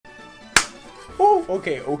wolf.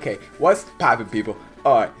 Okay. What's poppin', people?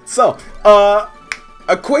 Alright, so,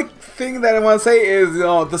 a quick thing that I want to say is,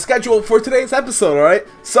 the schedule for today's episode, alright?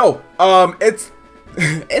 So, it's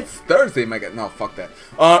Thursday, my god. No, fuck that.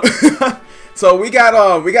 So we got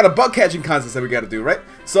a bug catching contest that we gotta do, right?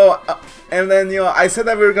 So, and then, I said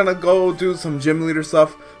that we were gonna go do some gym leader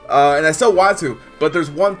stuff, and I still want to, but there's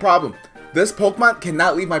one problem. This Pokemon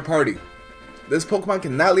cannot leave my party. This Pokemon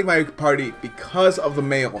cannot leave my party because of the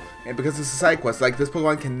mail, and because it's a side quest. Like, this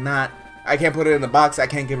Pokemon cannot, I can't put it in the box, I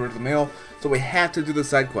can't give her the mail, so we have to do the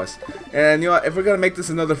side quest. And, if we're gonna make this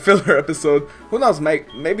another filler episode, who knows,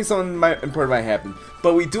 maybe something important might happen.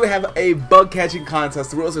 But we do have a bug catching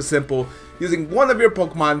contest. The rules are simple. Using one of your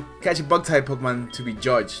Pokemon, catch a bug type Pokemon to be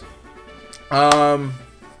judged. Hold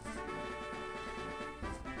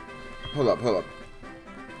up.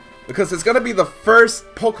 Because it's gonna be the first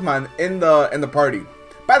Pokemon in the party.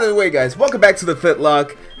 By the way, guys, welcome back to the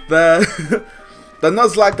Fitlock, the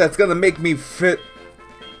Nuzlocke that's gonna make me fit.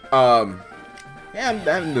 Yeah,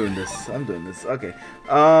 I'm doing this. Okay.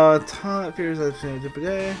 Taunt fears. No,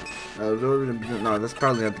 that's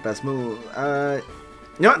probably not the best move. I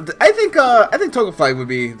think Togefly would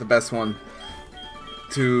be the best one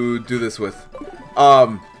to do this with.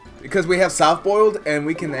 Because we have soft boiled and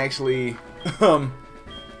we can actually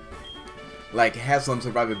like have some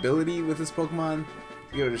survivability with this Pokemon.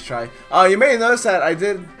 Give it a try. You may notice that I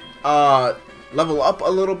did level up a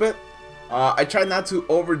little bit. I tried not to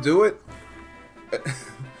overdo it.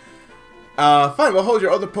 Fine, we'll hold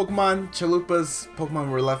your other Pokemon. Chalupa's Pokemon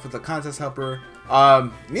were left with a contest helper.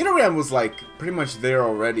 Nidoran was like pretty much there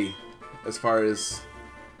already as far as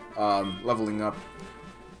leveling up.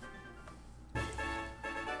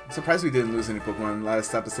 I'm surprised we didn't lose any Pokemon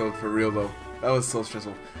last episode, for real though. That was so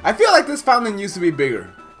stressful. I feel like this fountain used to be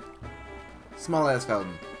bigger. Small ass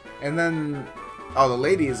fountain. And then, oh, the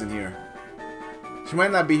lady isn't here. She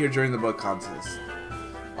might not be here during the bug contest.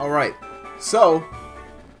 Alright, so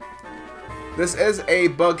this is a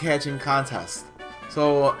bug catching contest.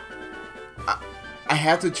 So I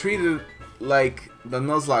have to treat it like the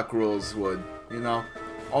Nuzlocke rules would,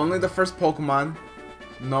 Only the first Pokemon,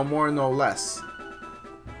 no more, no less.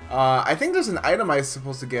 I think there's an item I'm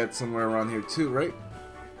supposed to get somewhere around here too, right?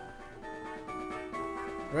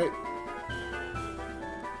 Right?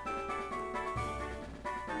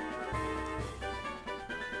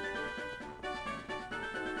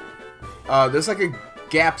 There's like a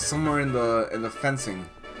gap somewhere in the fencing,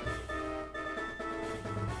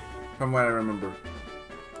 from what I remember.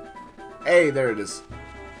 Hey, there it is.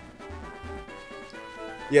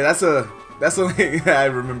 Yeah, that's something I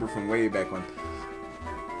remember from way back when.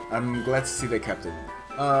 I'm glad to see they kept it.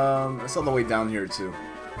 It's all the way down here too.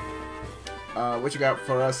 What you got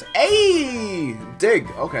for us? Hey, dig.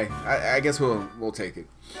 Okay, I guess we'll take it.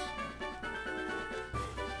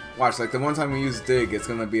 Watch, like the one time we use dig, it's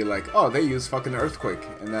gonna be like, oh, they use fucking earthquake,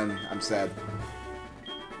 and then I'm sad.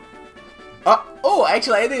 Oh,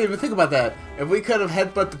 actually, I didn't even think about that. If we could have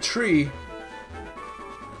headbutt the tree.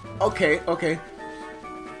 Okay.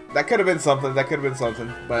 That could have been something.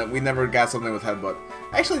 But we never got something with headbutt.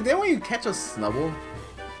 Actually, didn't we catch a Snubble?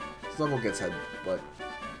 Snubble gets headbutt.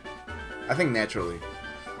 I think naturally.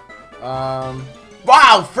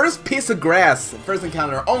 Wow! First piece of grass. First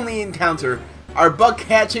encounter. Only encounter. Our bug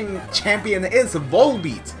catching champion is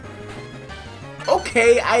Volbeat.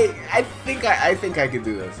 Okay, I think I can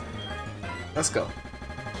do this. Let's go.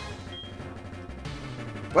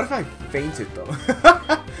 What if I fainted though?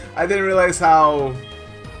 I didn't realize how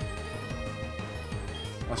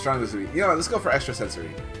strong this would be. Let's go for extra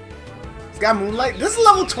sensory. It's got Moonlight. This is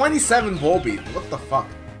level 27 Volbeat. What the fuck?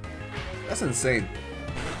 That's insane.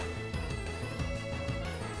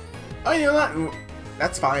 Oh, you know what?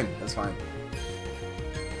 That's fine. That's fine.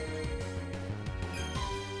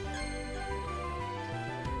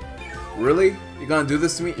 Really? You're gonna do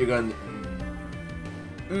this to me? You're gonna...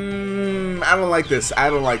 I don't like this. I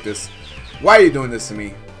don't like this. Why are you doing this to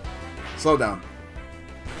me? Slow down.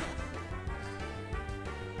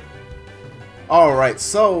 Alright,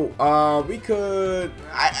 so, we could...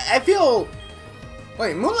 I feel...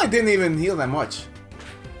 Wait, Moonlight didn't even heal that much.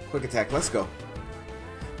 Quick attack, let's go.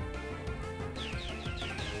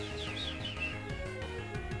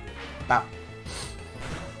 Bop.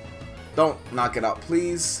 Don't knock it out,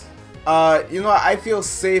 please. You know what? I feel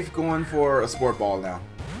safe going for a sport ball now.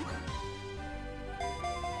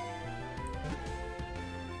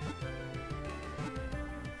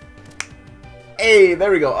 Hey, there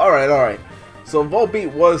we go. Alright. So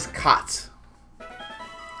Volbeat was caught.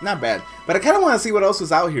 Not bad. But I kind of want to see what else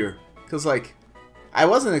was out here. Because, like, I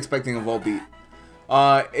wasn't expecting a Volbeat.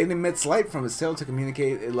 It emits light from its tail to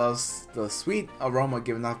communicate. It loves the sweet aroma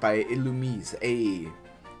given off by Illumise, a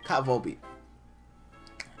cat Volbeat.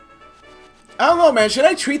 I don't know, man. Should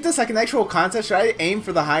I treat this like an actual contest? Should I aim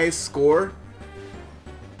for the highest score?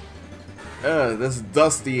 This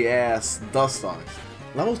dusty ass Dustox.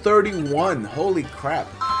 Level 31. Holy crap.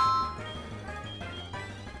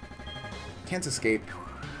 Can't escape.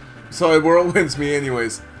 So it whirlwinds me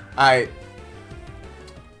anyways. Yeah,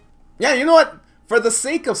 you know what? For the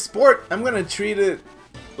sake of sport, I'm gonna treat it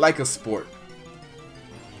like a sport.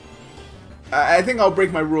 I think I'll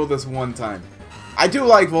break my rule this one time. I do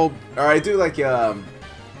like not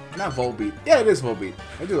Volbeat. Yeah, it is Volbeat.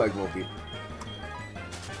 I do like Volbeat.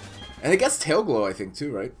 And it gets Tail Glow, I think,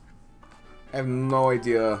 too, right? I have no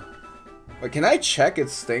idea. Like, can I check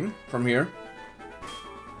its sting from here?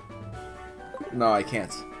 No, I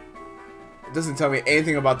can't. It doesn't tell me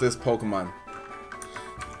anything about this Pokemon.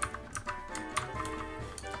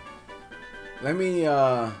 Let me,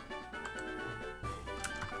 I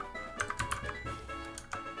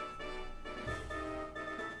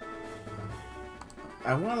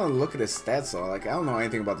want to look at his stats though. Like, I don't know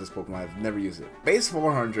anything about this Pokemon. I've never used it. Base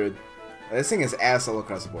 400. This thing is ass all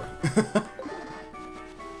across the board.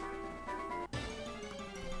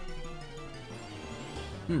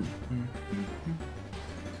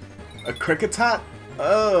 A Kricketot?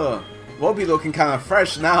 Oh, we'll be looking kind of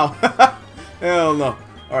fresh now. Hell no.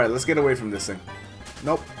 Alright, let's get away from this thing.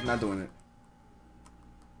 Nope, not doing it.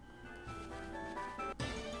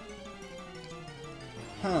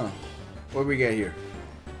 Huh. What do we get here?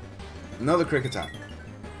 Another Kricketot.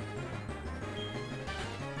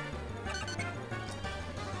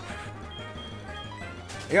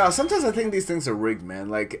 Yeah, sometimes I think these things are rigged, man.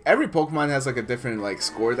 Like, every Pokemon has like a different like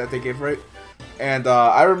score that they give, right? And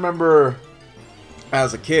I remember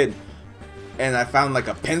as a kid, and I found like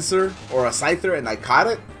a Pinsir or a Scyther, and I caught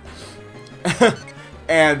it.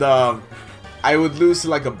 And I would lose to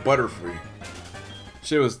like a Butterfree.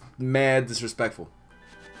 Shit was mad disrespectful.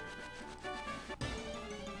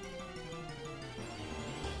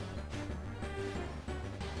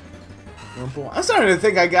 I'm starting to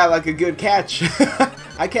think I got like a good catch.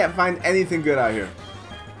 I can't find anything good out here.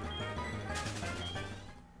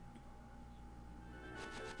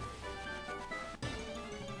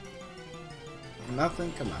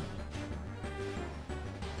 Nothing? Come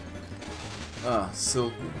on.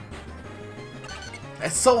 Silk.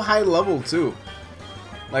 It's so high level too.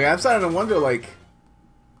 Like, I'm starting to wonder, like,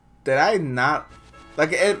 did I not...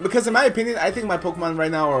 Like, because in my opinion, I think my Pokemon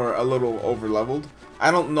right now are a little over leveled.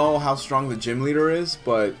 I don't know how strong the gym leader is,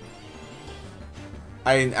 but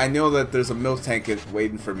I know that there's a milk tank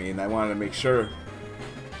waiting for me, and I wanted to make sure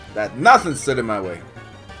that nothing stood in my way.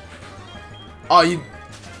 Oh, you...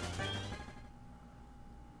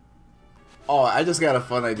 Oh, I just got a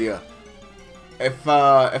fun idea. If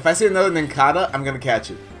I see another Nincada, I'm gonna catch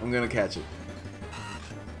it. I'm gonna catch it.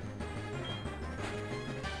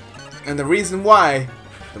 And the reason why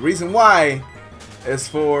is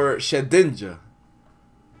for Shedinja.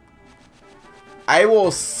 I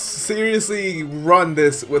will seriously run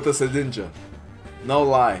this with a Shedinja. No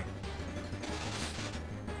lie.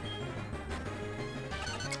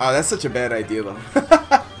 Oh, that's such a bad idea though.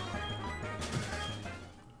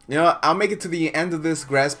 You know what? I'll make it to the end of this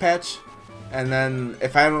grass patch, and then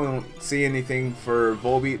if I don't see anything for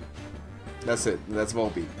Volbeat, that's it. That's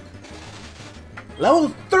Volbeat. Level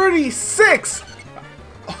 36!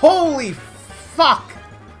 Holy fuck!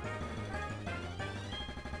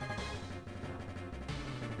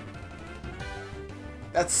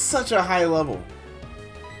 That's such a high level.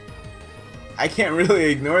 I can't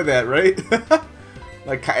really ignore that, right?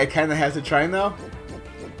 Like, I kind of have to try now.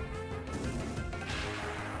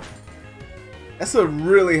 That's a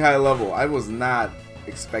really high level. I was not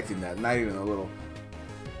expecting that, not even a little.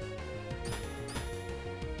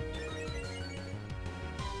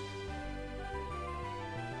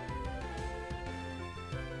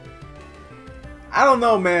 I don't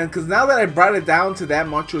know, man, because now that I brought it down to that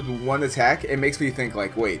much with one attack, it makes me think,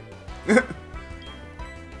 like, wait. But,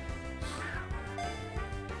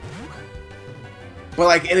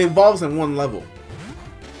 like, it evolves in one level.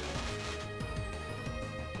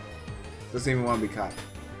 Doesn't even want to be caught.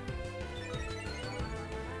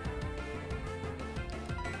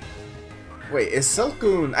 Wait, is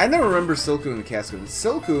Silcoon... I never remember Silcoon and Cascoon.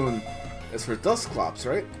 Silcoon is for Dusclops,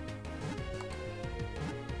 right?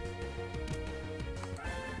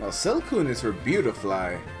 No, Silcoon is for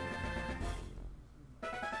Beautifly.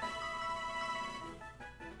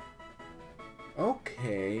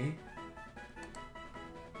 Okay.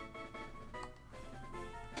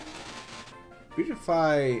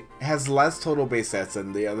 Beautify has less total base stats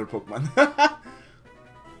than the other Pokemon.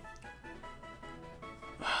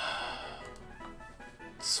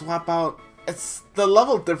 Swap out. It's the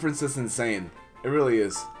level difference is insane. It really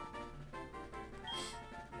is.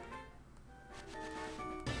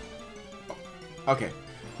 Okay.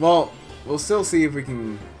 Well, we'll still see if we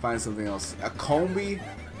can find something else. A Combi?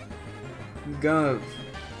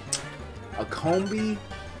 A Combi?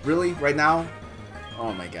 Really? Right now?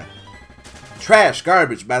 Oh my god. Trash,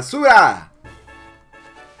 garbage, basura!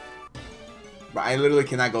 But I literally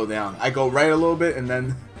cannot go down. I go right a little bit and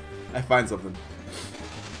then I find something.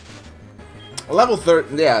 Level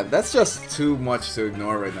 30, yeah, that's just too much to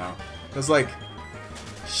ignore right now. It's like,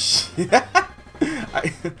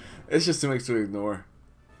 it's just too much to ignore.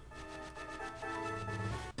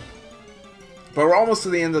 But we're almost to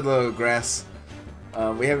the end of the grass.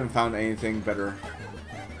 We haven't found anything better.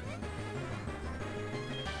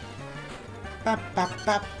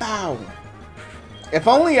 Bow. If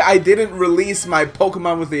only I didn't release my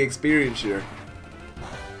Pokemon with the experience share.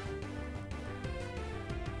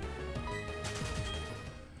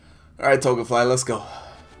 Alright, Togafly, let's go.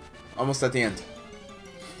 Almost at the end.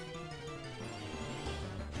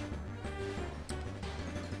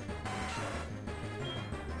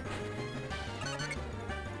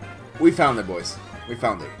 We found it, boys. We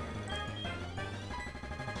found it.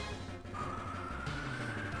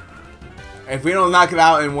 If we don't knock it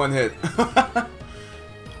out in one hit.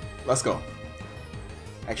 Let's go.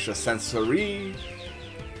 Extra sensory.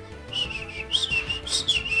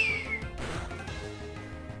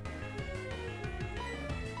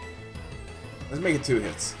 Let's make it 2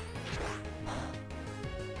 hits.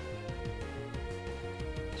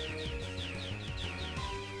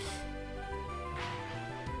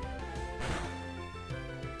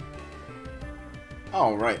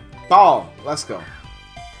 Alright. Ball. Let's go.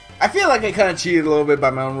 I feel like I kind of cheated a little bit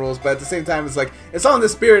by my own rules, but at the same time, it's like, it's all in the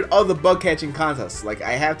spirit of the bug catching contest. Like,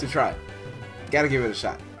 I have to try. Gotta give it a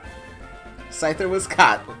shot. Scyther was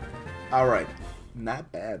caught. Alright.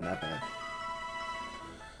 Not bad, not bad.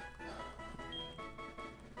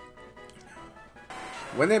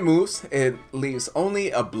 When it moves, it leaves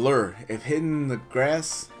only a blur. If hidden in the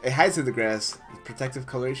grass, it hides in the grass. Protective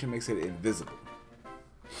coloration makes it invisible.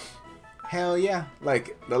 Hell yeah.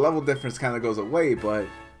 Like, the level difference kind of goes away, but...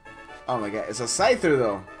 Oh my god, it's a Scyther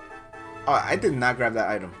though. Oh, I did not grab that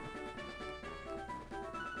item.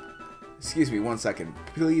 Excuse me, 1 second.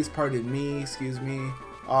 Please pardon me, excuse me.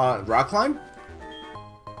 Rock Climb?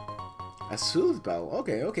 A Soothe Bell.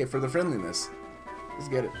 Okay, okay, for the friendliness. Let's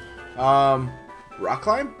get it. Rock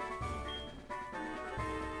Climb?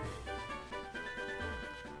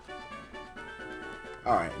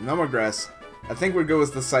 Alright, no more grass. I think we're good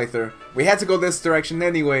with the Scyther. We had to go this direction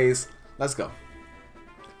anyways. Let's go.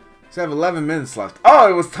 So I have 11 minutes left. Oh,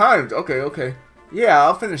 it was timed. Okay, okay. Yeah,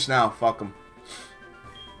 I'll finish now. Fuck them.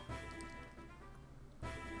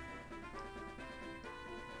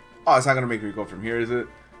 Oh, it's not going to make me go from here, is it?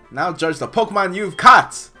 Now judge the Pokemon you've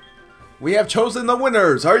caught. We have chosen the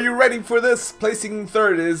winners. Are you ready for this? Placing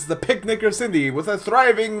third is the Picnicker Cindy with a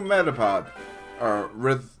thriving Metapod. Or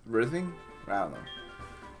Writhing? I don't know.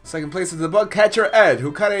 Second place is the Bug Catcher Ed,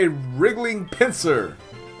 who caught a wriggling pincer.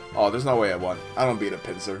 Oh, there's no way I won. I don't beat a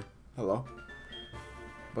pincer. Hello.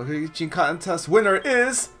 Bug catching contest winner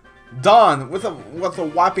is Dawn with a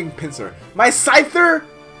whopping pincer. My Scyther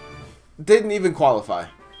didn't even qualify.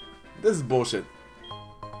 This is bullshit.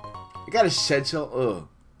 I got a shed shell. Ugh.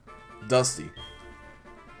 Dusty.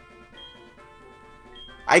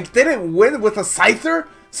 I didn't win with a Scyther?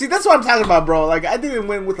 See, that's what I'm talking about, bro. Like, I didn't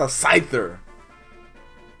win with a Scyther.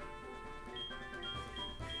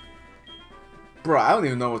 Bro, I don't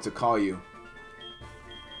even know what to call you.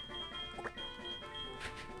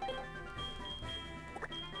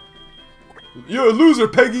 You're a loser,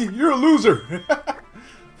 Peggy. You're a loser.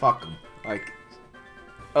 Fuck him. Like,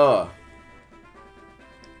 How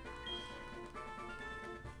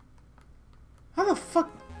the fuck?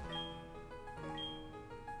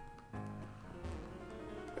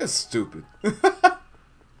 That's stupid.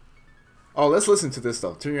 Oh, let's listen to this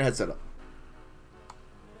though. Turn your headset up.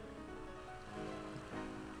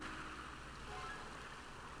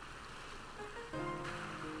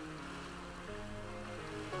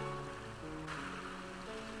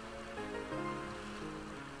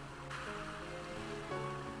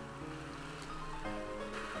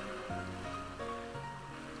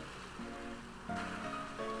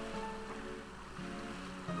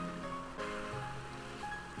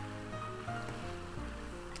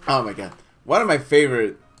 Oh my god. One of my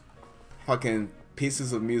favorite fucking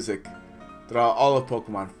pieces of music throughout all of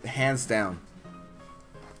Pokemon. Hands down.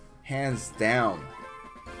 Hands down.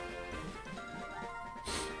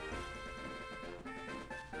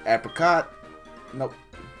 Apricot. Nope.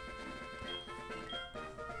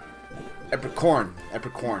 Epicorn.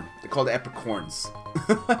 Epicorn. They're called epicorns.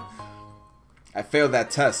 I failed that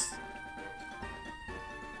test.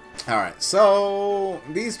 Alright, so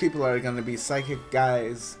these people are gonna be psychic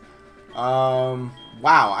guys. Wow,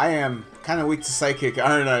 I am kind of weak to psychic,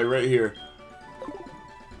 aren't I, right here?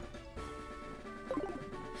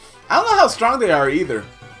 I don't know how strong they are either.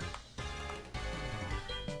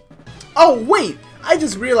 Oh, wait! I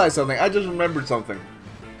just realized something. I just remembered something.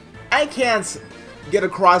 I can't get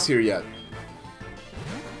across here yet.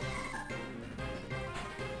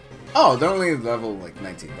 Oh, they're only level like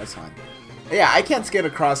 19. That's fine. Yeah, I can't get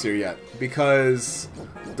across here yet because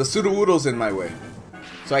the Sudowoodo's in my way.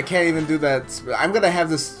 So I can't even do that. I'm gonna have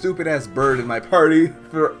this stupid ass bird in my party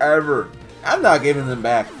forever. I'm not giving them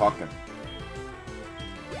back. Fuck him.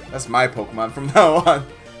 That's my Pokemon from now on.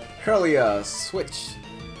 Curly, switch.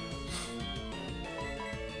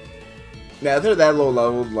 Yeah, if they're that low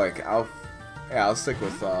level, like I'll stick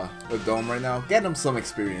with Dome right now. Get him some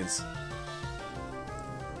experience.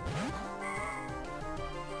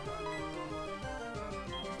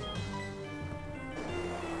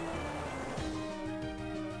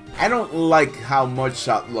 I don't like how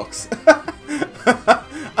Mudshot looks.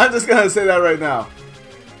 I'm just gonna say that right now.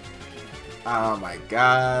 Oh my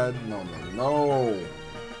god. No, no, no.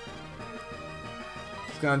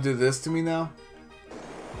 He's gonna do this to me now?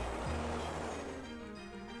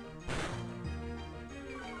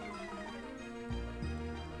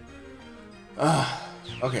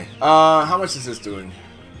 Okay. How much is this doing?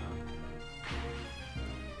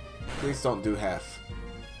 Please don't do half.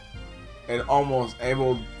 It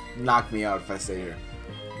will knock me out if I stay here.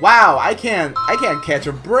 Wow, I can't catch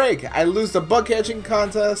a break. I lose the bug catching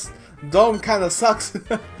contest. Dome kind of sucks.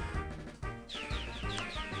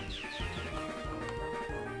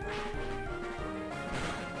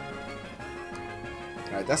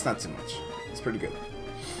 Alright, that's not too much. It's pretty good.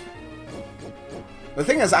 The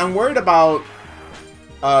thing is, I'm worried about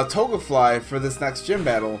Togafly for this next gym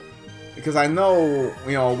battle because I know,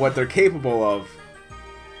 you know, what they're capable of.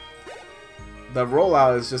 The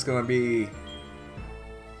rollout is just gonna be,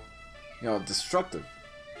 you know, destructive.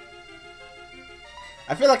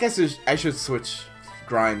 I feel like I should switch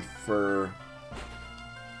grind for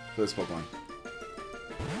this Pokemon.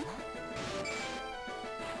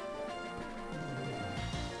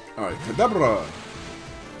 Alright, Kadabra!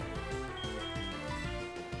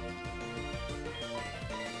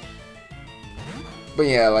 But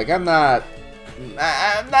yeah, like I'm not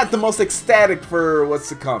the most ecstatic for what's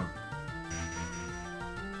to come.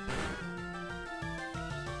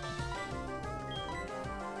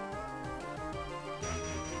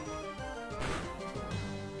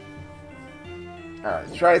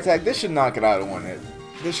 Alright, try attack. This should knock it out in one hit.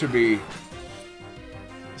 This should be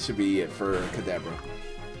it for Kadabra.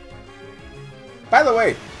 By the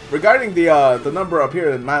way, regarding the number up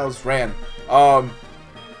here that Miles ran,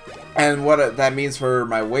 and what that means for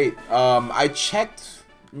my weight, I checked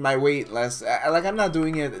my weight last. Like I'm not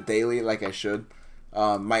doing it daily like I should.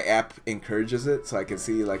 My app encourages it, so I can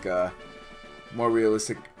see like a more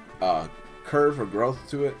realistic curve or growth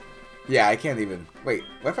to it. Yeah, I can't even. Wait,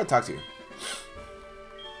 what if I talk to you?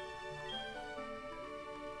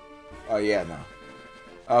 Oh yeah, no.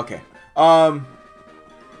 Okay.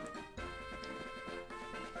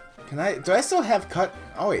 Do I still have cut?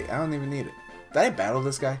 Oh wait, I don't even need it. Did I battle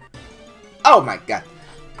this guy? Oh my god.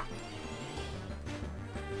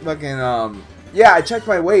 Fucking yeah, I checked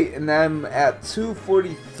my weight and I'm at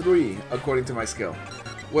 243 according to my skill,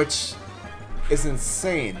 which is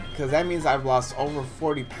insane because that means I've lost over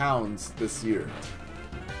 40 pounds this year,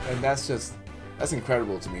 and that's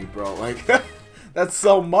incredible to me, bro. Like that's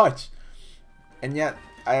so much. And yet,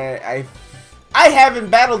 I haven't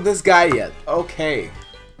battled this guy yet. Okay.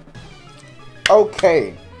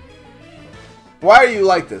 Okay. Why are you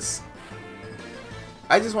like this?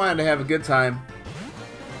 I just wanted to have a good time.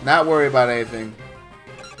 Not worry about anything.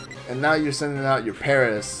 And now you're sending out your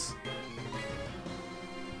Paris.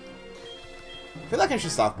 I feel like I should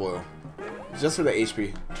soft boil. Just for the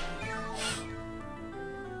HP.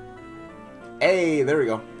 Hey, there we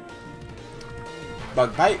go.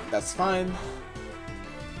 Bug bite, that's fine.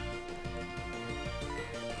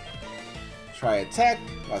 Try attack.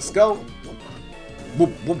 Let's go.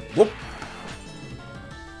 Whoop, whoop, whoop.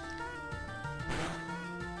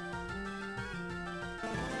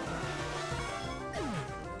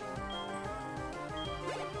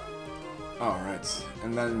 Alright.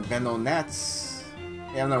 And then Venonats.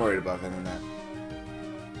 Yeah, I'm not worried about Venonat.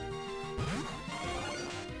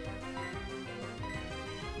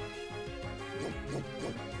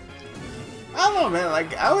 know, man.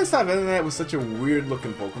 Like, I always thought Venonat was such a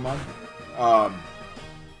weird-looking Pokemon.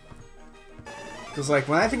 Because, like,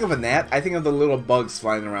 when I think of a gnat, I think of the little bugs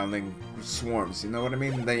flying around in swarms. You know what I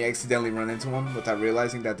mean? And then you accidentally run into them without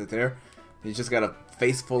realizing that they're there. You just got a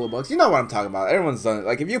face full of bugs. You know what I'm talking about. Everyone's done it.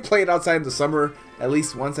 Like, if you played outside in the summer at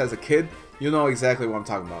least once as a kid, you know exactly what I'm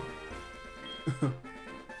talking about.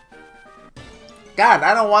 God,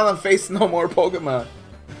 I don't want to face no more Pokemon.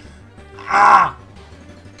 Ah!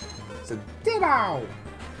 It's a ditto!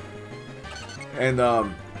 And,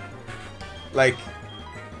 like,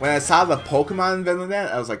 when I saw the Pokemon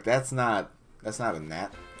Venonat, I was like, that's not a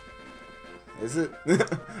gnat. Is it?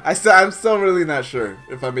 I'm still really not sure,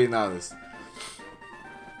 if I'm being honest.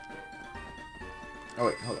 Oh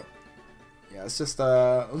wait, hold up. Yeah, let's just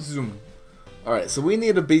let's zoom. Alright, so we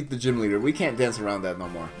need to beat the gym leader. We can't dance around that no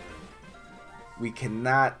more. We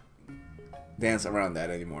cannot dance around that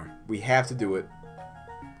anymore. We have to do it.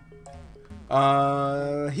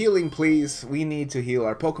 Healing please. We need to heal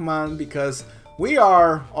our Pokemon because we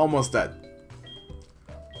are almost dead.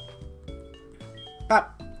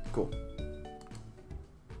 Pop. Cool.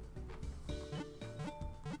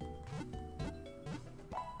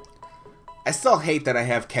 I still hate that I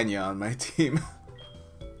have Kenya on my team.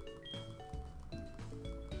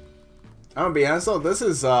 I'm gonna be honest though, this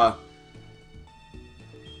is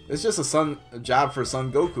it's just a job for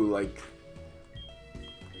Son Goku. Like,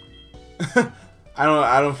 I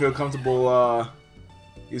don't feel comfortable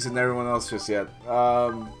using everyone else just yet.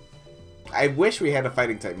 I wish we had a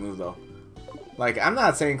fighting type move though. Like, I'm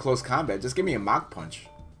not saying close combat, just give me a Mach Punch.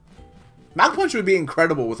 Mach Punch would be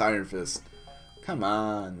incredible with Iron Fist. Come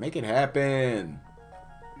on, make it happen.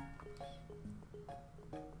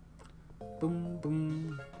 Boom,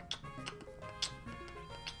 boom.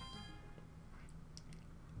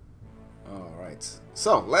 Alright,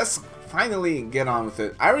 so let's finally get on with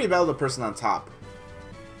it. I already battled the person on top.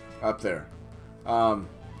 Up there. I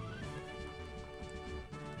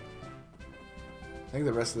think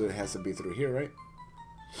the rest of it has to be through here, right?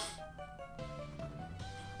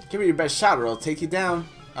 Give me your best shot or I'll take you down.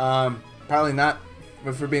 Probably not,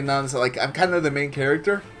 but for being honest, like, I'm kind of the main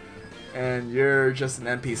character, and you're just an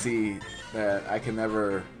NPC that I can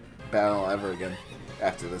never battle ever again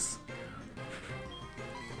after this.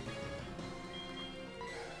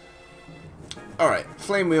 Alright,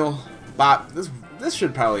 Flame Wheel, Bop. This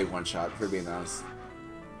should probably one shot, for being honest.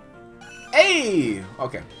 Hey!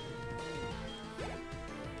 Okay.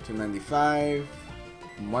 295.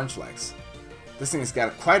 Munchlax. This thing's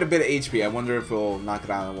got quite a bit of HP. I wonder if it'll knock it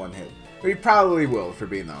out in one hit. We probably will, for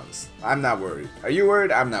being honest. I'm not worried. Are you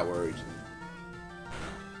worried? I'm not worried.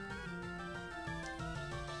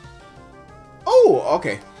 Oh,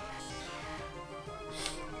 okay.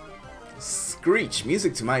 Screech.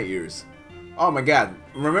 Music to my ears. Oh my god.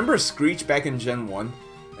 Remember Screech back in Gen 1?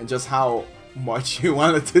 And just how much you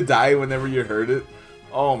wanted to die whenever you heard it?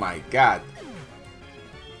 Oh my god.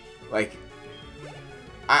 Like,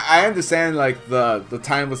 I understand, like, the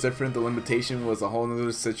time was different, the limitation was a whole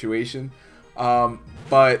nother situation.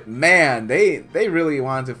 But man, they really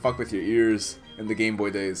wanted to fuck with your ears in the Game Boy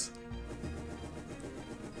days.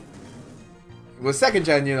 With second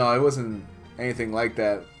gen, you know, it wasn't anything like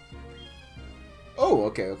that. Oh,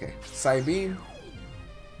 okay, okay. Psybeam.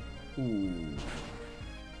 Ooh.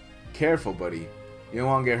 Careful, buddy. You don't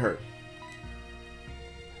want to get hurt.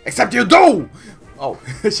 Except you do! Oh,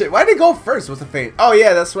 shit. Why did it go first with the feint? Oh,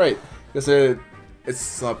 yeah, that's right. Because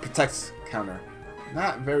it's a protect counter.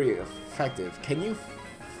 Not very effective. Can you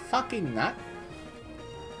fucking not?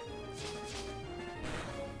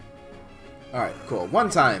 Alright, cool.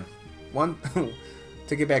 One time. One.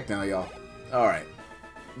 Take it back now, y'all. Alright.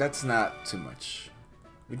 That's not too much.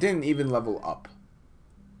 We didn't even level up.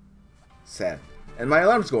 Sad. And my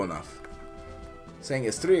alarm's going off. Saying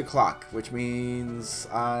it's 3 o'clock, which means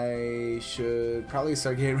I should probably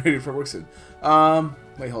start getting ready for work soon.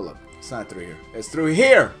 Wait, hold up. It's not through here. It's through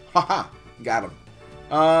here! Haha! Got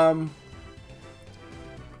him.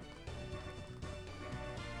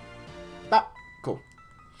 Cool.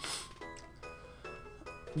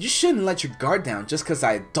 You shouldn't let your guard down just because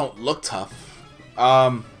I don't look tough.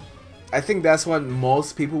 I think that's what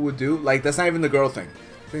most people would do. Like, that's not even the girl thing.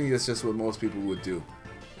 I think that's just what most people would do.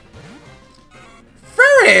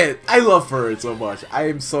 Furret! I love Furret so much. I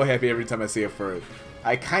am so happy every time I see a Furret.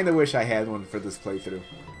 I kind of wish I had one for this playthrough.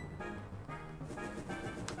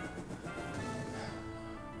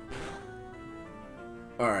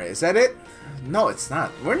 Alright, is that it? No, it's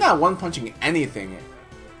not. We're not one-punching anything.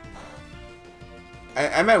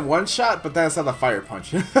 I meant one shot, but that's not a fire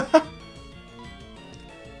punch.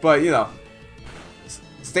 But, you know,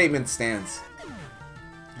 statement stands.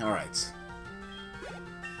 Alright.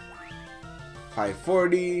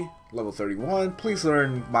 540, level 31. Please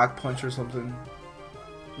learn Mach Punch or something.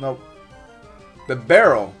 Nope. The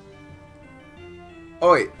barrel.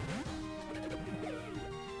 Oh wait.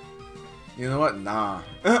 You know what? Nah.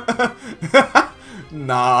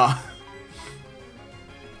 Nah.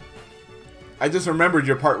 I just remembered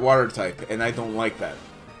you're part water type, and I don't like that.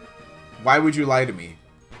 Why would you lie to me?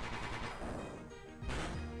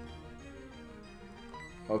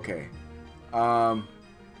 Okay. I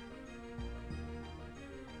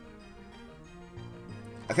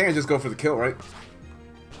think I just go for the kill, right?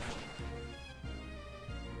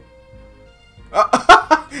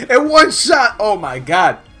 In one shot! Oh my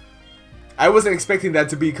god. I wasn't expecting that,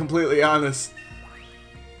 to be completely honest.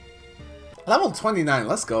 Level 29,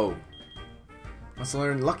 let's go. Let's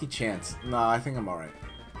learn Lucky Chance. Nah, I think I'm alright.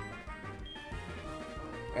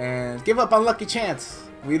 And give up on Lucky Chance.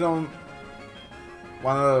 We don't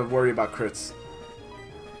want to worry about crits.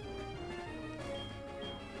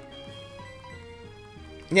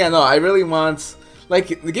 Yeah, no, I really want... Like,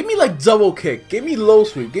 give me like double kick. Give me low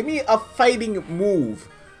sweep. Give me a fighting move.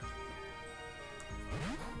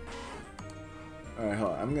 Alright,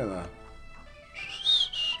 hold on. I'm gonna...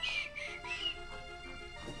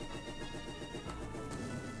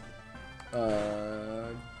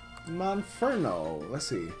 Monferno. Let's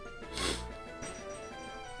see.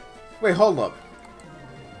 Wait, hold up.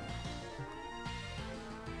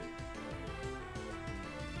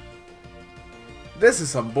 This is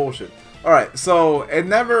some bullshit. Alright, so it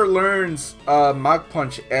never learns Mach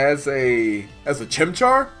Punch as a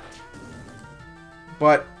Chimchar,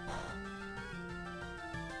 but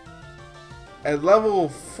at level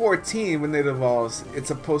 14 when it evolves, it's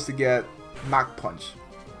supposed to get Mach Punch.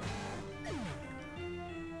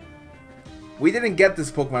 We didn't get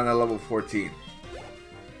this Pokemon at level 14.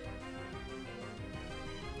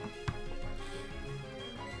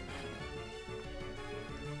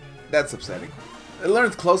 That's upsetting. It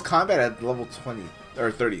learns close combat at level 20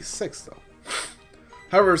 or 36 though.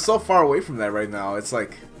 However, so far away from that right now, it's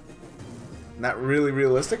like not really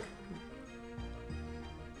realistic.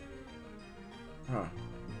 Huh.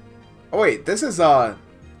 Oh wait, this is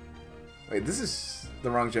wait, this is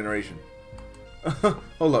the wrong generation.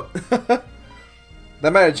 Hold up.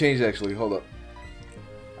 That might have changed actually. Hold up.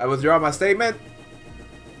 I withdraw my statement.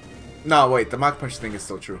 No, wait, the Mach Punch thing is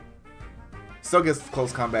still true. Still gets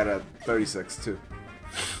close combat at 36 too.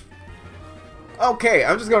 Okay,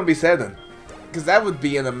 I'm just gonna be sad then, because that would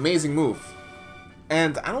be an amazing move.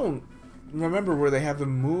 And I don't remember where they have the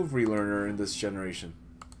move relearner in this generation.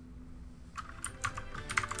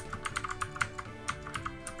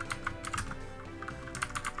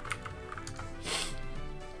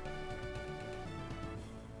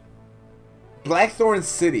 Blackthorn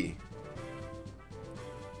City.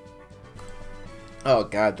 Oh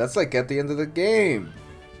god, that's like at the end of the game.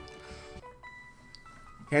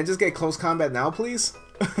 Can I just get close combat now, please?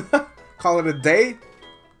 Call it a day?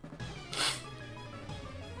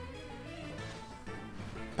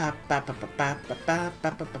 Alright,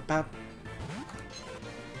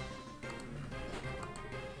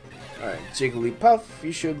 Jigglypuff,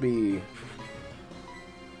 you should be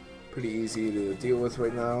pretty easy to deal with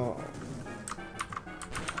right now.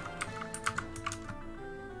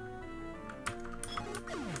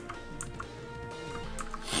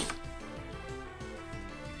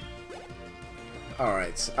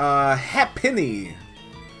 Alright, Happiny.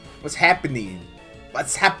 What's happening?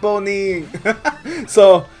 What's happening?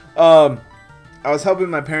 So, I was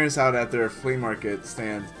helping my parents out at their flea market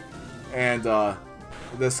stand, and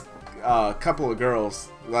this couple of girls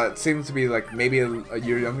that seemed to be like maybe a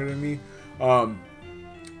year younger than me,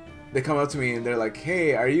 they come up to me and they're like,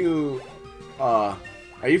 "Hey, are you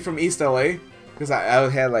from East LA?" Because I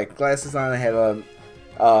had like glasses on, I had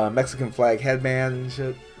a Mexican flag headband and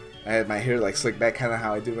shit. I had my hair like slicked back, kind of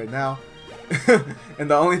how I do right now.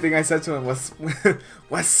 And the only thing I said to him was,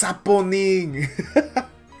 "What's happening?"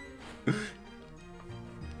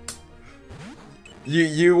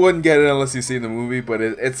 You wouldn't get it unless you see the movie, but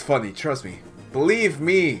it's funny. Trust me. Believe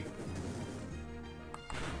me.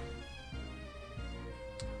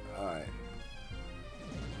 Alright.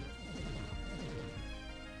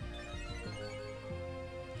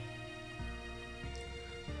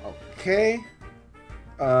 Okay.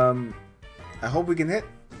 I hope we can hit.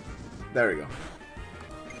 There we go.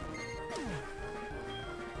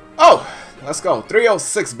 Oh! Let's go.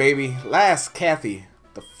 306, baby. Last Kathy.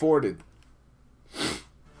 The Forded.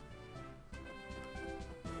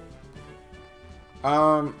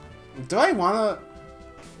 Do I wanna...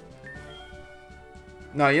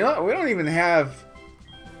 No, you know, we don't even have...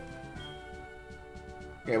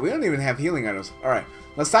 Yeah, we don't even have healing items. Alright,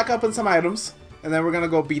 let's stock up on some items, and then we're gonna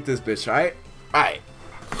go beat this bitch, alright? Alright.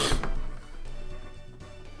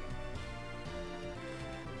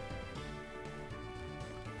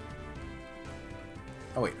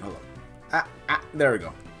 Oh wait, hold on. There we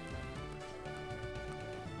go.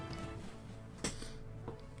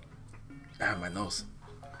 My nose.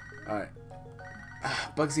 Alright.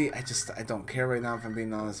 Bugsy, I don't care right now if I'm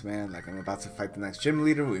being honest, man. Like, I'm about to fight the next gym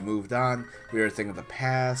leader. We moved on. We were a thing of the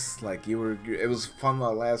past. Like, it was fun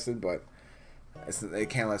while it lasted, but it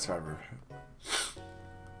can't last forever.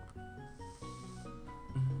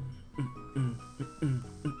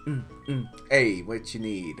 Hey, what you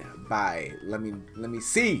need? Buy. Let me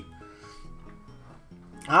see.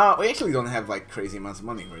 We actually don't have like crazy amounts of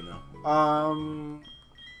money right now.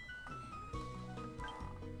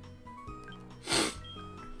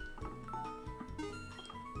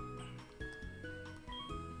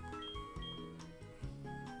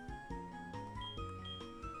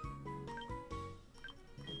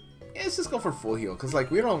 Yeah, let's just go for full heal, cause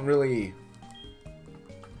like we don't really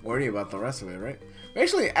worry about the rest of it, right?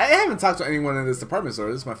 Actually, I haven't talked to anyone in this department store.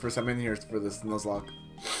 This is my first time in here for this Nuzlocke.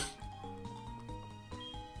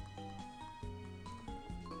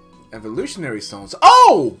 Evolutionary stones.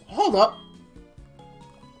 Oh! Hold up!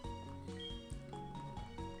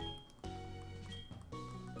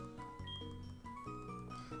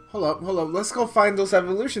 Hold up. Let's go find those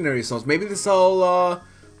evolutionary stones. Maybe this all a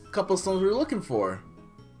couple stones we were looking for.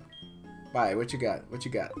 Bye. What you got? What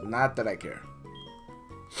you got? Not that I care.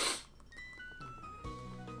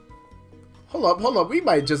 Hold up. We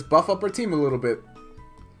might just buff up our team a little bit.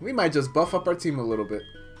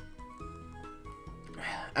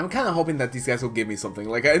 I'm kind of hoping that these guys will give me something.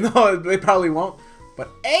 Like, I know they probably won't. But,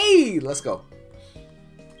 hey! Let's go.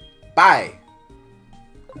 Bye.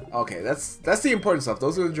 Okay, that's the important stuff.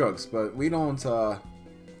 Those are the drugs. But we don't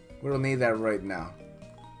need that right now.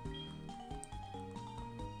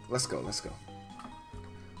 Let's go.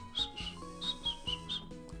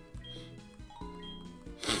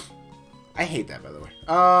 I hate that, by the way.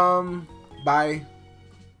 Bye.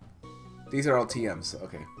 These are all TMs.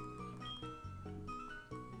 Okay.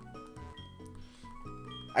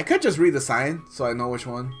 I could just read the sign so I know which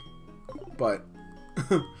one, but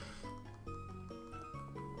at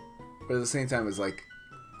the same time, it's like,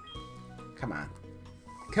 come on,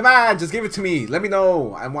 just give it to me. Let me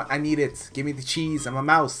know. I need it. Give me the cheese. I'm a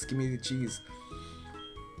mouse. Give me the cheese.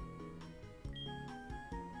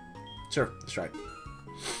 Sure, let's try it.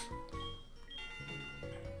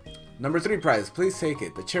 Number 3 prize. Please take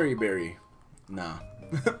it. The cherry berry. Nah.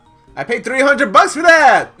 I paid $300 for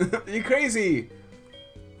that. You crazy?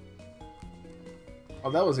 Oh,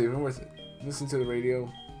 that was even worth it. Listen to the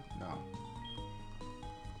radio. No.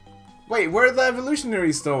 Wait, where are the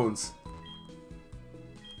evolutionary stones?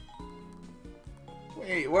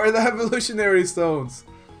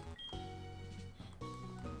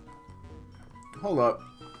 Hold up.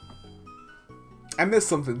 I missed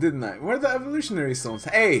something, didn't I? Where are the evolutionary stones?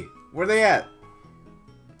 Hey, where are they at?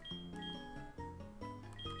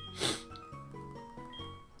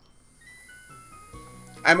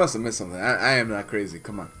 I must have missed something. I am not crazy.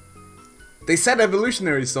 Come on. They said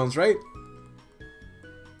evolutionary stones, right?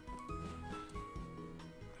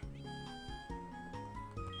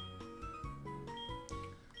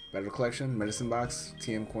 Battle collection, medicine box,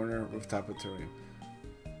 TM corner, rooftop auditorium.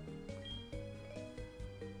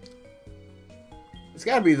 It's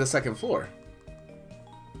gotta be the second floor.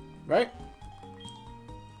 Right?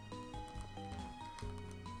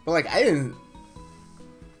 But like, I didn't...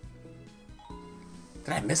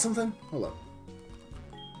 Did I miss something? Hold up.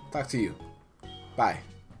 Talk to you. Bye.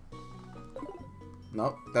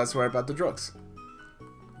 Nope, that's where I bought the drugs.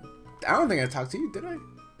 I don't think I talked to you, did I?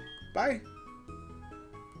 Bye.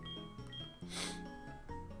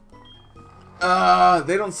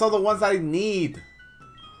 They don't sell the ones I need.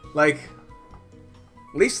 Like,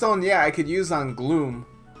 leaf stone, yeah, I could use on Gloom.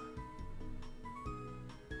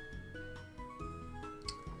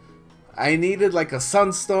 I needed like a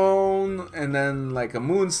sunstone, and then like a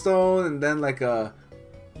moonstone, and then like a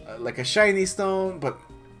shiny stone. But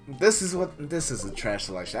this is a trash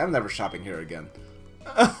selection. I'm never shopping here again.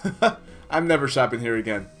 I'm never shopping here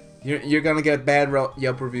again. You're gonna get bad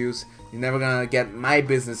Yelp reviews. You're never gonna get my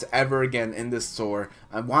business ever again in this store.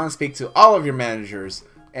 I want to speak to all of your managers,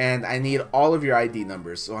 and I need all of your ID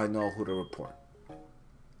numbers so I know who to report.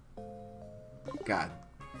 God.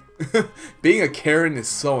 Being a Karen is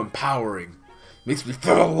so empowering. Makes me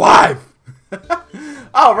feel alive.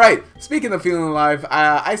 Alright, speaking of feeling alive,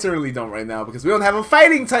 I certainly don't right now because we don't have a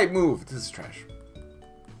fighting type move. This is trash.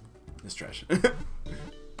 It's trash.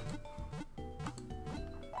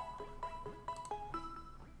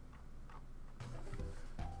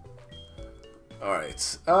 Alright.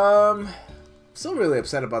 Still really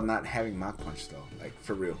upset about not having Mach Punch though. Like,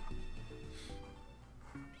 for real.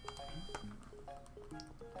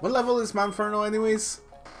 What level is Monferno anyways?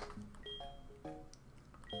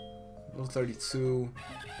 Level 32.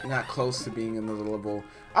 You're not close to being another level.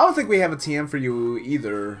 I don't think we have a TM for you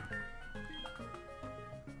either.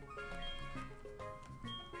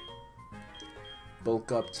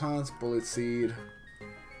 Bulk up taunts, bullet seed.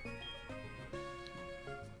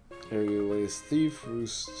 Area lays thief,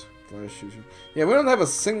 roost, flash shooter. Yeah, we don't have a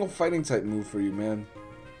single fighting type move for you, man.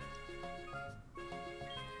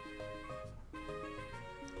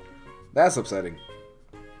 That's upsetting.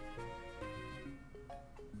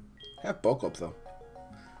 Have bulk up though.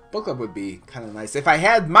 Bulk up would be kind of nice if I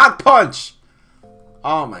had Mach Punch.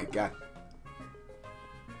 Oh my god.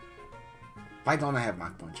 Why don't I have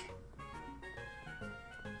Mach Punch?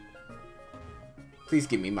 Please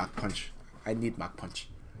give me Mach Punch. I need Mach Punch.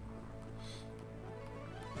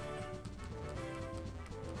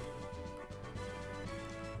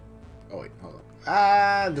 Oh wait, hold on.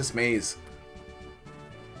 Ah, this maze.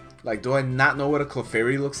 Like, do I not know what a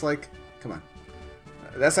Clefairy looks like? Come on.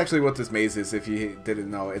 That's actually what this maze is, if you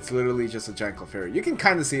didn't know. It's literally just a giant Clefairy. You can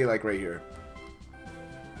kind of see it, like, right here.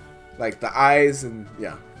 Like, the eyes and...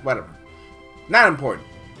 yeah, whatever. Not important.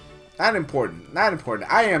 Not important. Not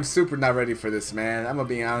important. I am super not ready for this, man. I'm gonna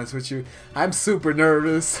be honest with you. I'm super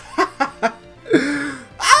nervous.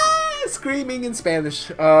 Screaming in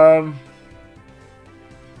Spanish.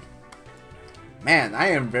 Man, I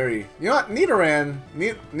am very... You know what? Nidorina,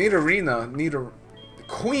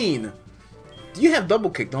 Queen. Do you have double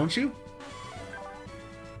kick, don't you?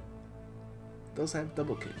 Does have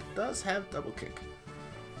double kick. Does have double kick.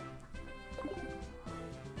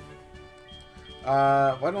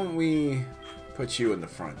 Why don't we put you in the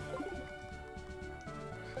front?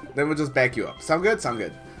 Then we'll just back you up. Sound good? Sound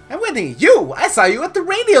good. And Whitney, you! I saw you at the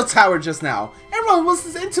radio tower just now. Everyone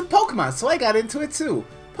was into Pokemon, so I got into it too.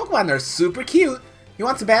 Pokemon are super cute. You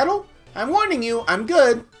want to battle? I'm warning you, I'm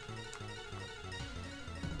good.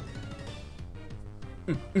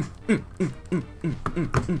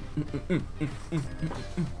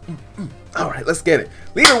 Alright, let's get it.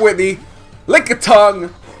 Leader Whitney, lick a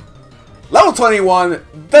tongue. Level 21.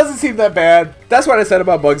 Doesn't seem that bad. That's what I said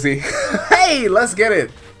about Bugsy. Hey, let's get it.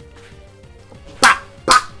 Bah,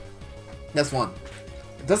 bah. That's one.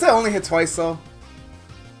 Does that only hit twice though?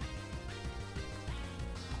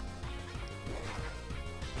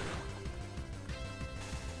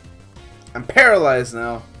 I'm paralyzed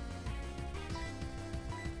now.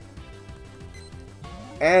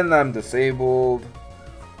 And I'm disabled.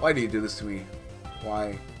 Why do you do this to me?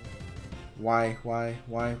 Why? Why?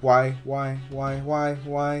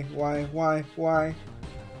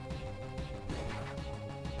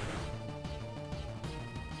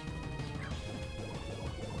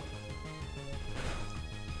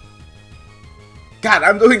 God,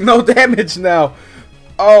 I'm doing no damage now.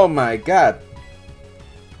 Oh my god.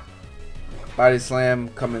 Body slam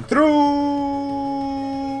coming through.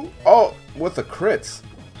 Oh, with the crits.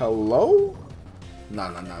 Hello?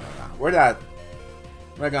 No. We're not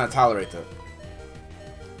gonna tolerate that.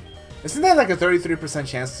 Isn't that like a 33%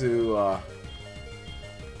 chance to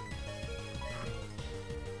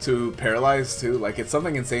paralyze too? Like, it's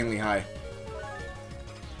something insanely high.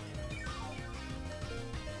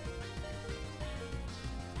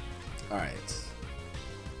 Alright.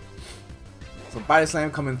 So body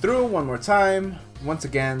slam coming through one more time. Once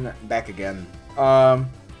again, back again.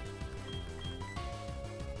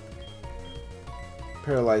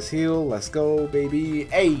 Paralyze heal. Let's go, baby.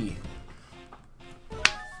 Hey!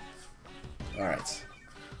 Alright.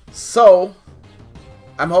 So,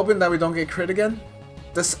 I'm hoping that we don't get crit again.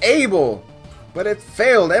 Disable! But it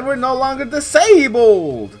failed, and we're no longer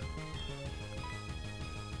disabled!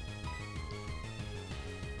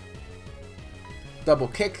 Double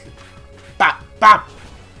kick. Bop! Bop!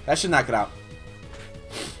 That should knock it out.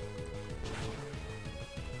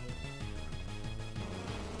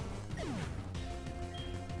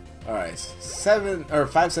 Alright.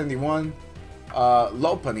 571.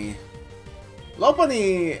 Lopunny.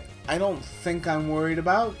 Lopunny, I don't think I'm worried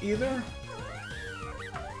about either.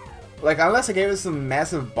 Like, unless I gave it some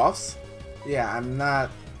massive buffs. Yeah, I'm not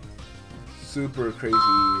super crazy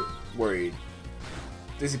worried.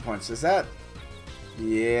 Dizzy Punch, is that?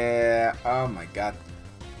 Yeah, oh my god.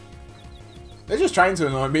 They're just trying to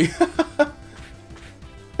annoy me.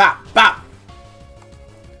 Bop, bop.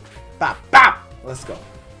 Bop, bop. Let's go.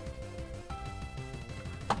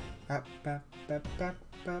 Bop, bop, bop, bop,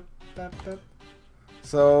 bop, bop, bop.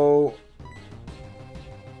 So,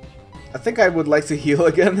 I think I would like to heal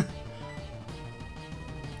again.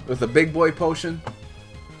 with a big boy potion.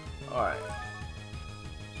 Alright.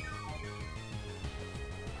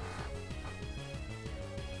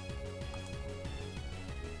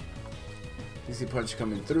 Easy punch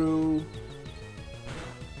coming through.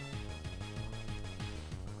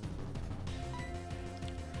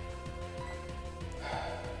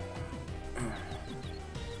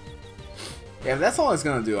 Yeah, if that's all it's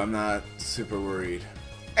gonna do, I'm not super worried.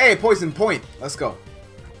 Hey, poison point! Let's go.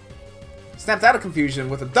 Snapped out of confusion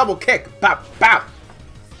with a double kick. Bop, bop!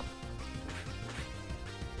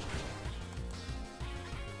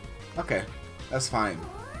 Okay, that's fine.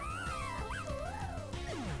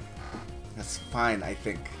 That's fine, I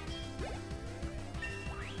think.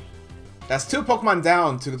 That's 2 Pokemon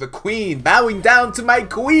down to the queen. Bowing down to my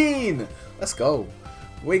queen! Let's go.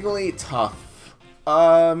 Wiggly tough.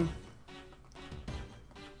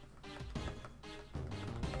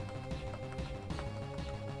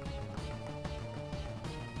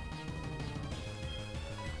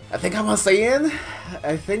 I think I'm gonna stay in.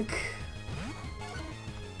 I think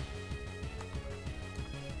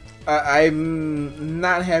I'm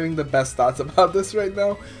not having the best thoughts about this right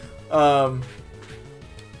now.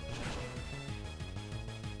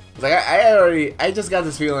 Like I just got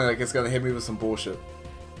this feeling like it's gonna hit me with some bullshit.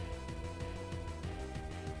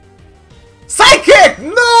 Psychic!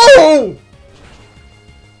 No!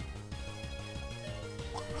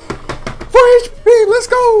 4 HP, let's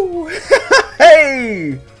go!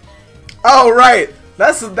 Hey! Alright,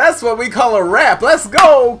 that's what we call a wrap. Let's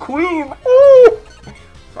go, queen! Ooh!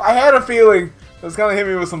 I had a feeling it was gonna hit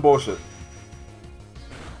me with some bullshit.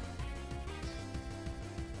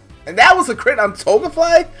 And that was a crit on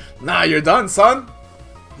Togafly? Nah, you're done, son.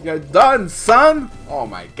 You're done, son. Oh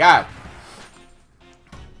my god.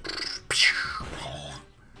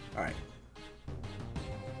 Alright.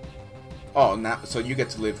 Oh, now so you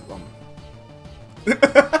get to live.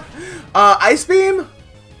 Ice Beam?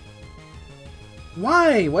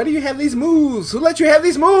 Why? Why do you have these moves? Who let you have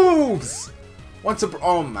these moves? Once a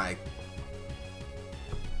oh my.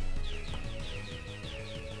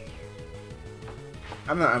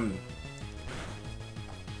 I'm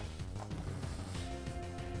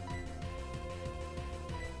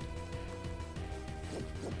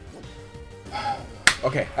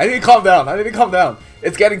okay, I need to calm down. I need to calm down.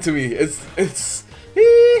 It's getting to me. It's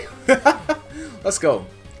let's go.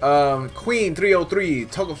 Queen 303,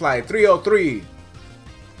 Togafly 303,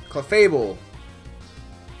 Clefable.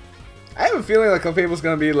 I have a feeling like Clefable's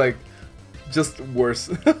gonna be like just worse.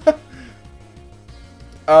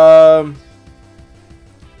 Alright,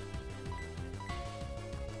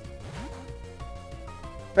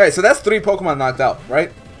 so that's 3 Pokemon knocked out,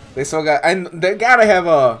 right? They still got, and they gotta have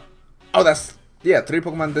a, oh that's, yeah, 3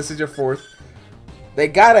 Pokemon, this is your 4th. They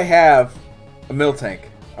gotta have a Miltank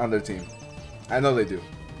on their team. I know they do.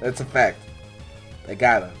 That's a fact. They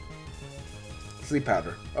gotta. Sleep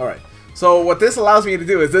powder. Alright. So what this allows me to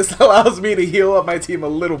do is this allows me to heal up my team a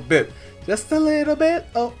little bit. Just a little bit.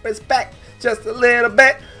 Oh, it's back. Just a little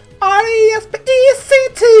bit.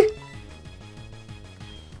 R-E-S-P-E-C-T.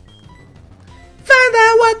 Find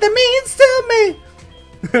out what that means to me.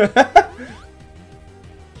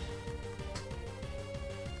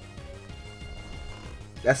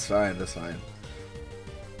 That's fine. That's fine.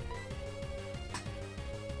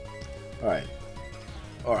 Alright.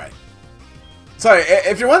 Alright. Sorry,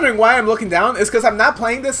 if you're wondering why I'm looking down, it's because I'm not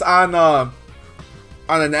playing this on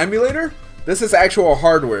an emulator. This is actual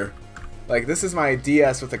hardware. Like, this is my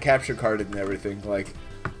DS with a capture card and everything. Like,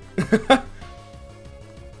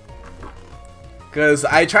 because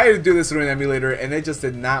I tried to do this through an emulator and it just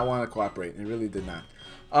did not want to cooperate. It really did not.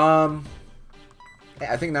 I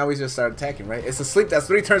think now we just start attacking, right? It's a sleep. That's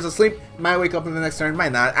 3 turns of sleep. Might wake up in the next turn.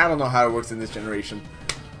 Might not. I don't know how it works in this generation.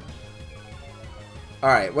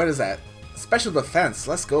 Alright, what is that? Special defense.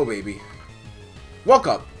 Let's go, baby. Woke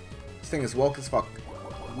up. This thing is woke as fuck.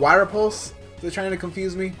 Wire pulse? They're trying to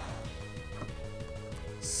confuse me.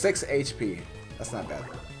 6 HP. That's not bad.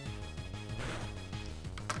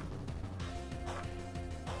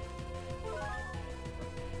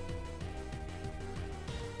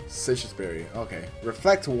 Citrus berry. Okay.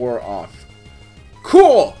 Reflect wore off.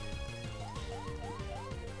 Cool!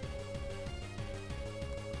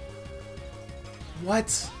 What?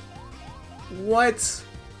 What?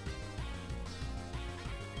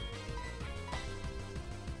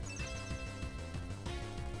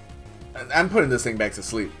 I'm putting this thing back to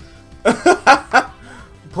sleep.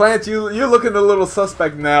 Plant, you're looking a little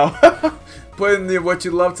suspect now. Putting what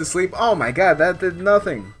you love to sleep. Oh my god, that did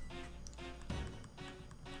nothing.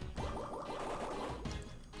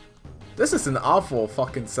 This is an awful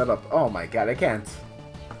fucking setup. Oh my god, I can't.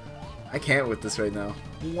 I can't with this right now.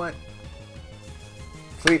 What?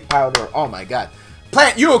 Sleep powder. Oh my god.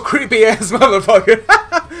 Plant, you a creepy ass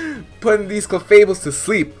motherfucker. Putting these Clefables to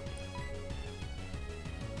sleep.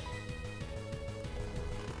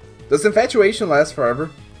 Does infatuation last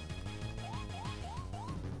forever?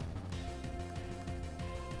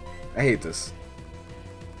 I hate this.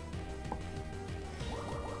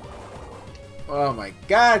 Oh my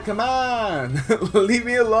god, come on! Leave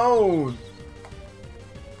me alone!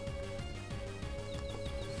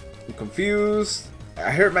 I'm confused.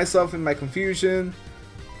 I hurt myself in my confusion.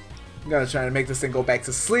 I'm gonna try to make this thing go back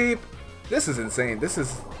to sleep. This is insane. This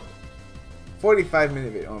is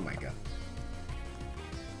 45-minute video. Oh my god.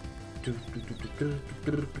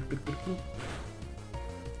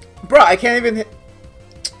 Bro, I can't even hit.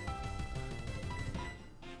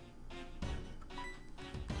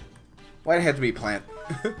 Why'd it have to be plant?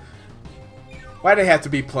 Why'd it have to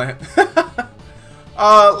be plant?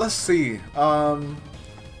 Let's see. Can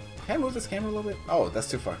I move this camera a little bit? Oh, that's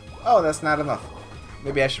too far. Oh, that's not enough.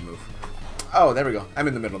 Maybe I should move. Oh, there we go. I'm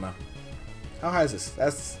in the middle now. How high is this?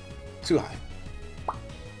 That's too high.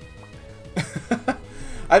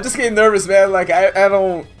 I'm just getting nervous, man. Like I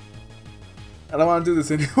don't want to do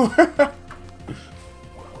this anymore.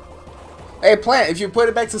 Hey, plant, if you put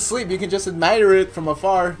it back to sleep, you can just admire it from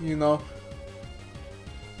afar, you know.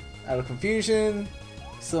 Out of confusion,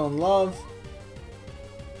 still in love.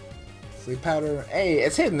 Sleep powder. Hey,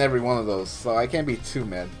 it's hitting every one of those, so I can't be too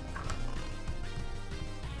mad.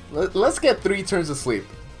 Let's get 3 turns of sleep.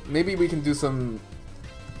 Maybe we can do some,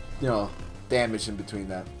 you know, damage in between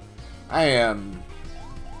that. I am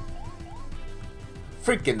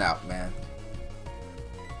freaking out, man.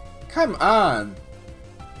 Come on.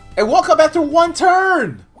 It woke up after 1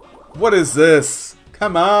 turn! What is this?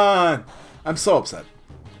 Come on! I'm so upset.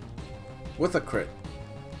 With a crit.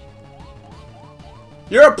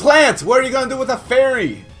 You're a plant! What are you gonna do with a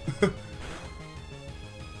fairy?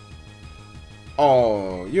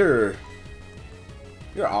 Oh, you're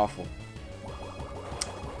awful.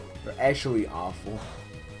 You're actually awful.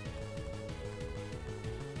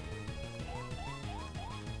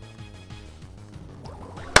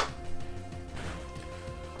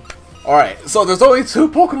 Alright, so there's only 2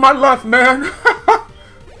 Pokemon left, man!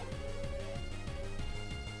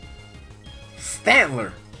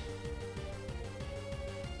 Stantler!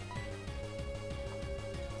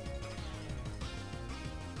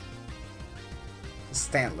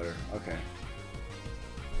 Stantler, okay.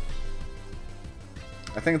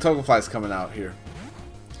 I think Togefly's coming out here.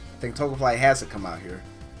 I think Togefly has to come out here.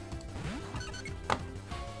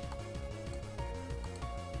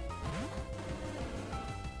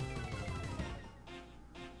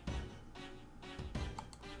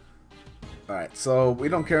 Alright, so we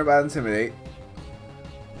don't care about Intimidate.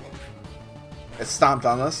 It stomped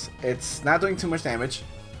on us. It's not doing too much damage.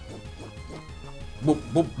 Boop,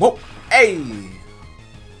 boop, boop. Hey!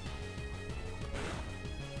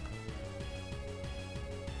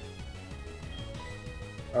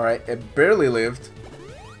 Alright, it barely lived.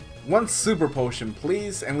 1 super potion,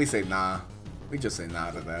 please. And we say nah. We just say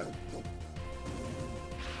nah to that.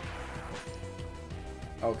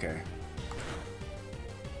 Okay.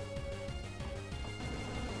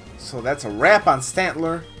 So that's a wrap on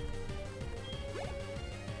Stantler.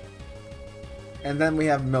 And then we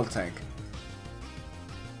have Miltank.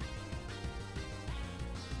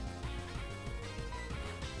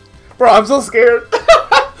 Bro, I'm so scared.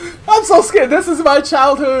 I'm so scared. This is my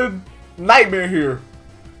childhood nightmare here.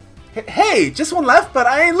 Hey, just 1 left, but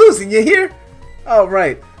I ain't losing. You hear? Oh,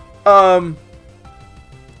 right.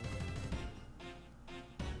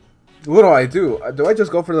 What do I do? Do I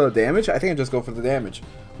just go for the damage? I think I just go for the damage.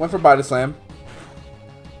 Went for Body Slam.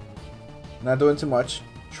 Not doing too much.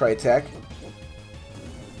 Try attack.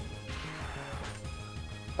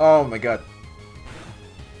 Oh my god.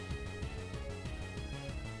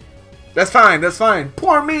 That's fine, that's fine.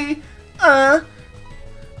 Poor me.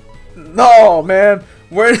 No, man.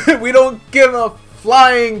 We don't give a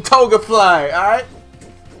flying Togefly, alright?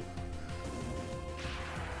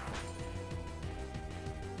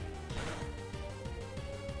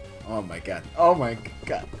 Oh my god. Oh my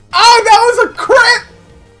god. Oh, that was a crit!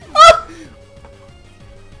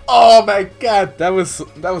 Oh my god, that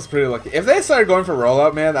was pretty lucky. If they started going for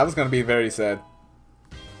rollout, man, that was gonna be very sad.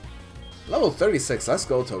 Level 36, let's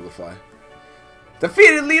go, Togefly.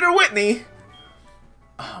 Defeated leader Whitney!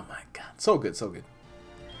 Oh my god, so good, so good.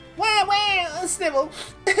 Wah, wah, Snibble,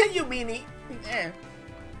 you meanie. Yeah.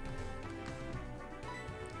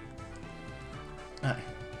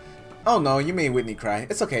 Oh no, you made Whitney cry.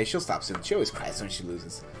 It's okay, she'll stop soon. She always cries when she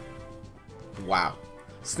loses. Wow.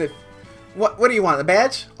 Sniff. What do you want? A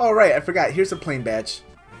badge? Oh, right, I forgot. Here's a plain badge.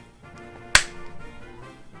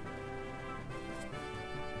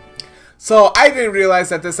 So, I didn't realize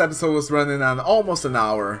that this episode was running on almost an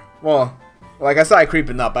hour. Well, like I said, I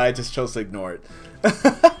creeping up, but I just chose to ignore it.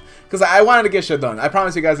 Because I wanted to get shit done. I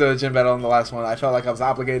promised you guys a gym battle in the last one. I felt like I was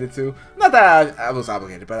obligated to. Not that I was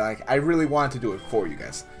obligated, but like, I really wanted to do it for you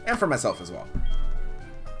guys. And for myself as well.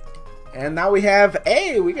 And now we have,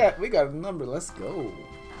 hey, we got a number. Let's go.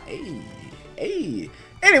 Hey.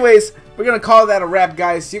 Anyways, we're going to call that a wrap,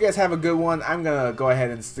 guys. You guys have a good one. I'm going to go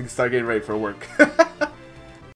ahead and start getting ready for work.